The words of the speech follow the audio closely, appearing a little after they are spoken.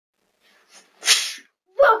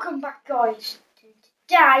Welcome back, guys.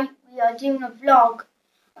 Today we are doing a vlog.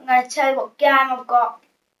 I'm going to tell you what game I've got.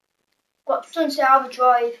 Got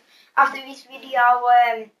Sunsetoverdrive. After this video,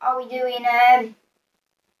 I'll be doing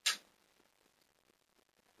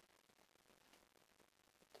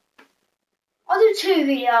I'll do 2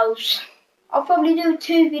 videos. I'll probably do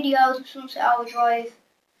 2 videos of Sunsetoverdrive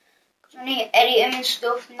because I need to edit them and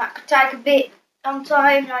stuff, and that could take a bit of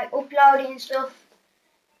time, like uploading and stuff.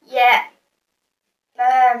 Yeah.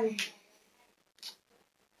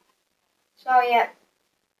 So yeah,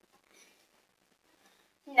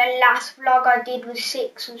 the last vlog I did was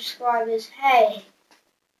 6 subscribers. Hey,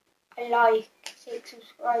 I like 6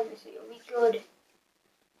 subscribers, it'll be good.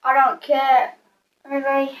 I don't care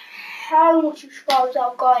really how much subscribers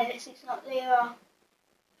I've got unless it's not there.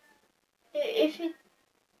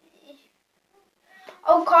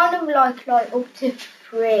 I'll kind of like up to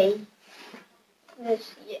 3.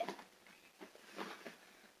 Because, yeah.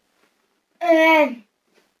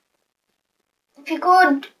 If you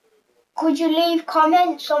could you leave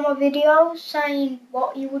comments on my videos saying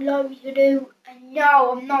what you would like me to do? And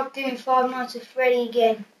no, I'm not doing Five Nights at Freddy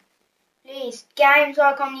again. Please, games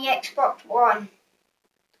like on the Xbox One.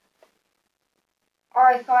 Or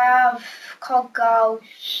if I have COD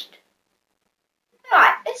Ghost.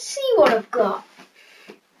 Right, let's see what I've got.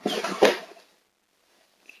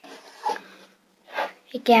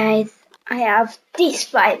 Hey guys, I have this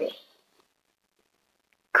baby.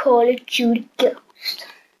 Call of Duty Ghost.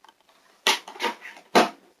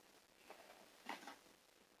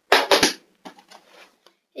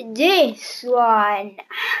 This one,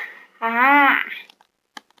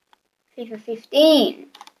 FIFA 15.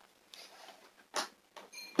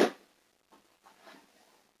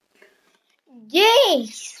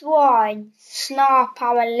 This one,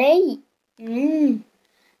 Sniper Elite.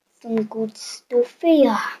 Some good stuff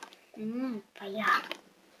here. Fire.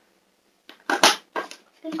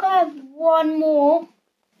 I think I have one more,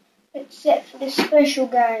 except for the special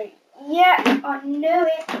game. Yeah, I knew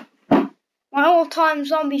it. My all-time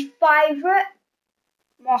zombie favourite,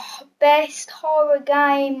 my best horror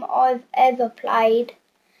game I've ever played,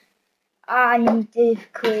 and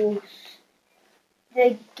of course,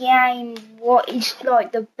 the game what is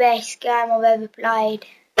like the best game I've ever played.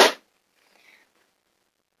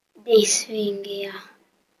 This thing here.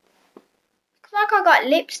 Looks like I got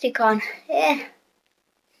lipstick on. Yeah.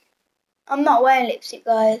 I'm not wearing lipstick,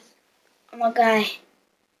 guys. I'm a guy.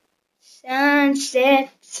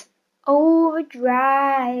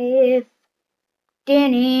 Sunsetoverdrive.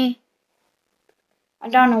 Dinny. I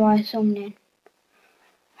don't know why I sung then.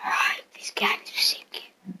 Alright, this game's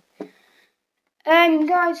sick.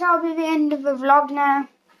 Guys, that'll be the end of the vlog now.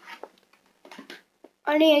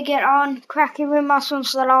 I need to get on cracking with my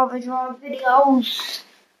Sunsetoverdrive videos.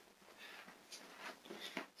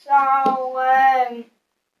 So,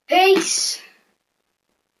 peace.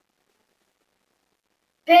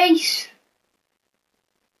 Peace.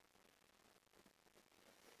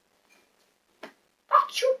 That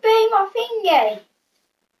should be my thingy.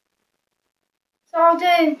 So I'll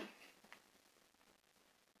do.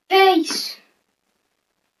 Peace.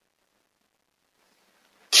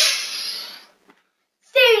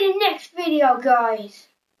 See you in the next video, guys.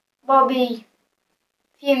 Bobby.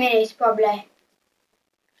 A few minutes probably.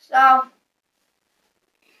 So.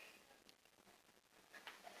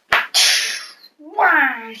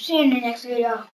 See you in the next video.